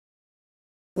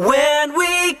When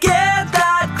we get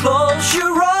that close,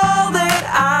 you're all that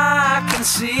I can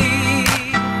see.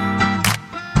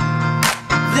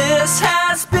 This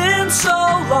has been so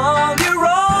long, you're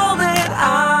all that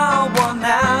I want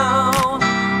now.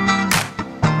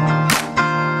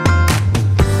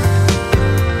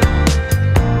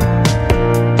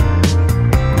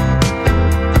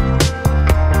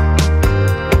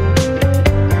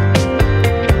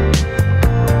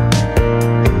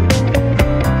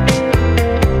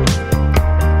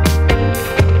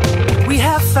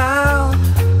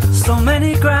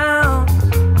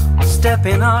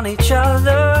 Stepping on each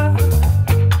other.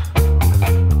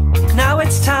 Now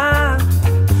it's time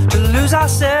to lose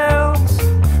ourselves.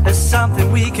 There's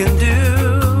something we can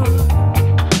do.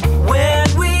 When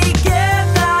we get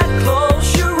that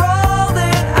close, you're all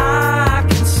that I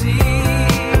can see.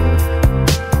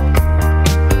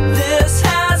 This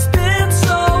has been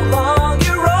so long,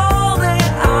 you're all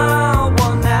that I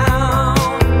want now.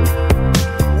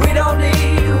 We don't need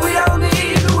you.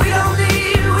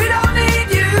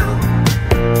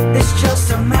 It's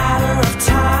just a matter of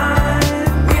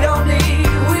time. We don't need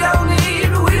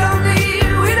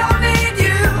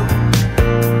you.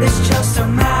 It's just a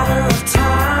matter of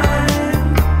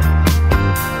time.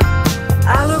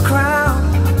 I look around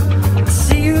and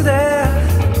see you there.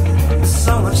 There's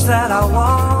so much that I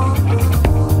want.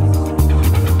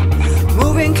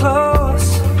 Moving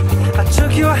close, I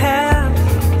took your hand.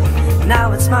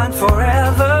 Now it's mine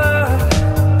forever.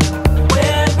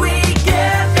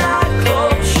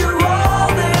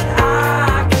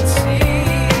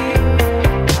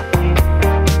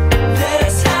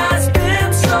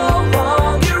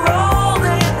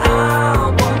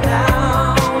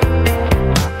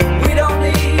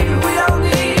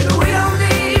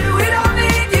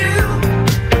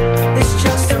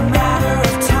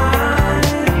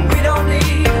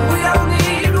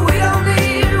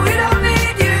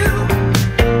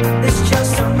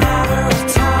 Just a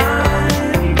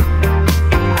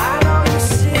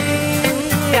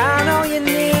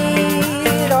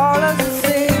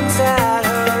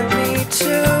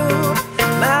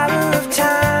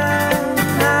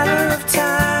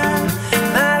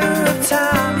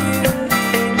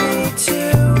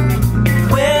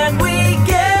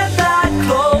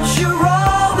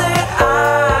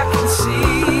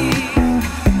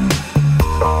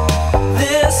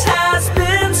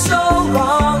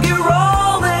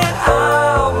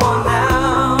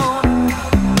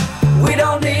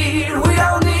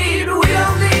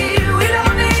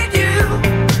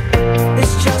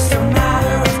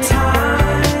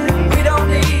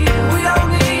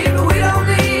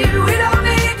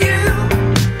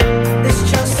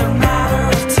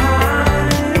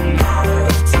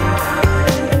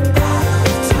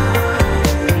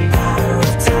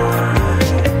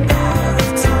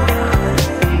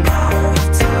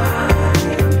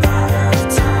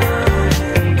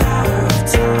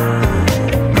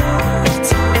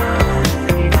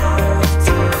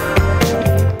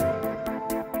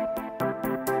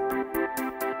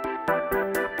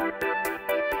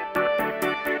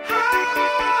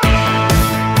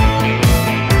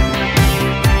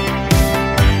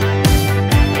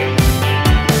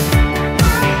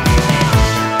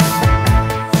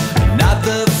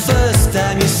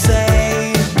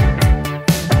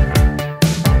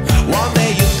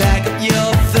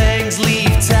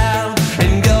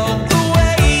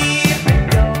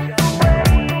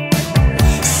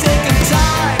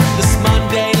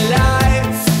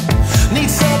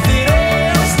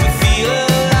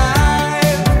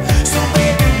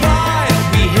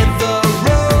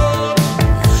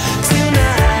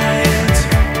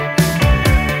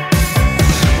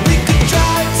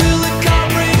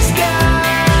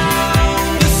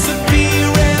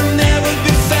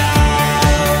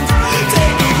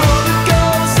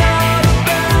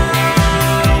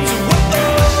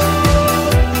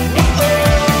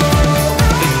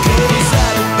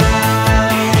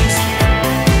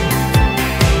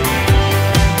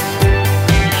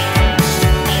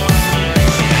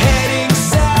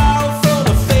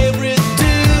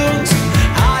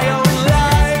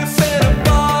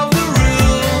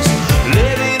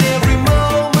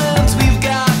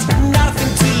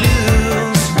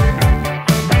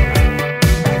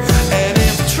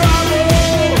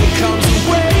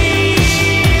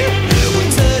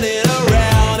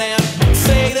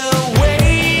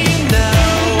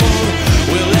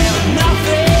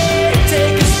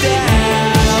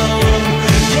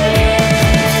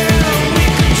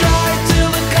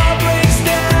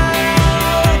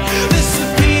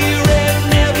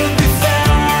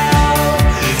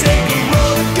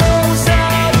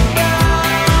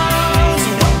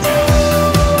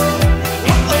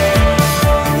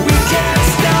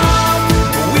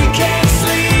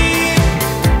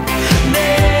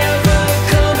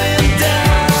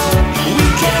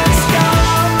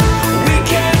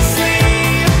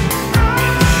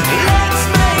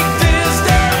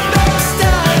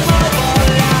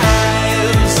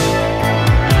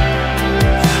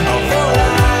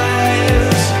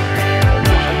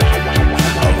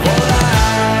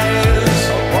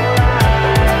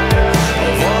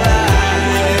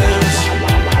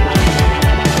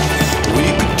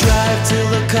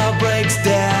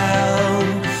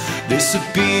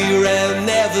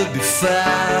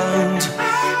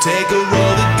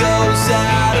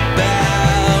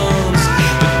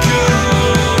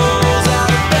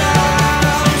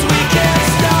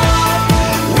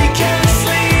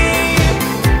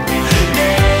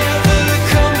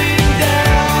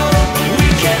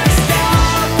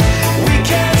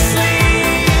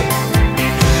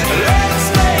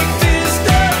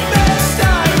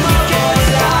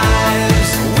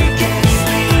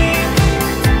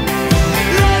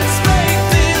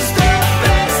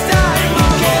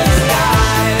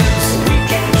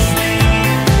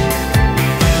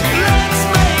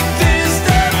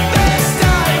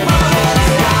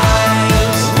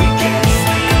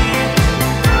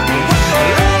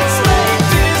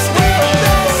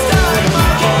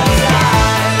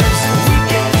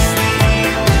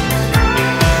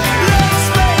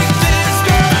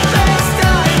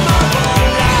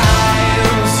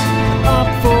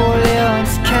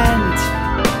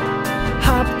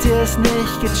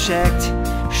gecheckt.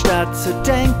 Statt zu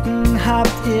denken,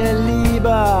 habt ihr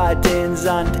lieber den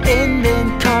Sand in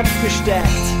den Topf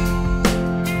gesteckt.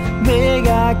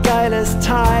 Mega geiles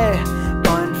Teil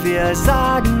und wir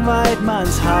sagen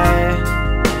Weidmanns Heil.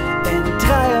 In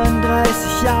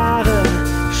 33 Jahren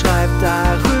schreibt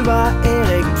darüber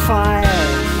Erik Pfeil.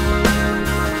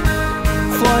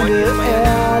 Freunde,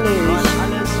 ehrlich,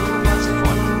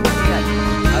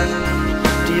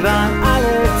 die waren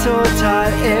alle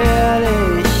total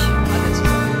ehrlich.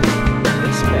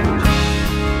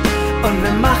 Und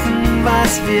wir machen,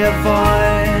 was wir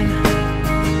wollen.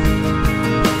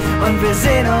 Und wir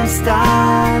sehen uns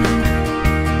dann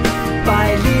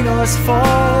bei Linus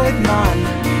Volkmann.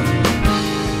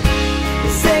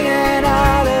 Wir singen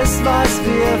alles, was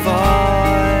wir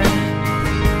wollen.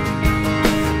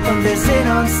 Und wir sehen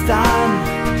uns dann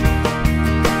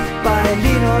bei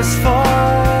Linus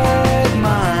Volkmann.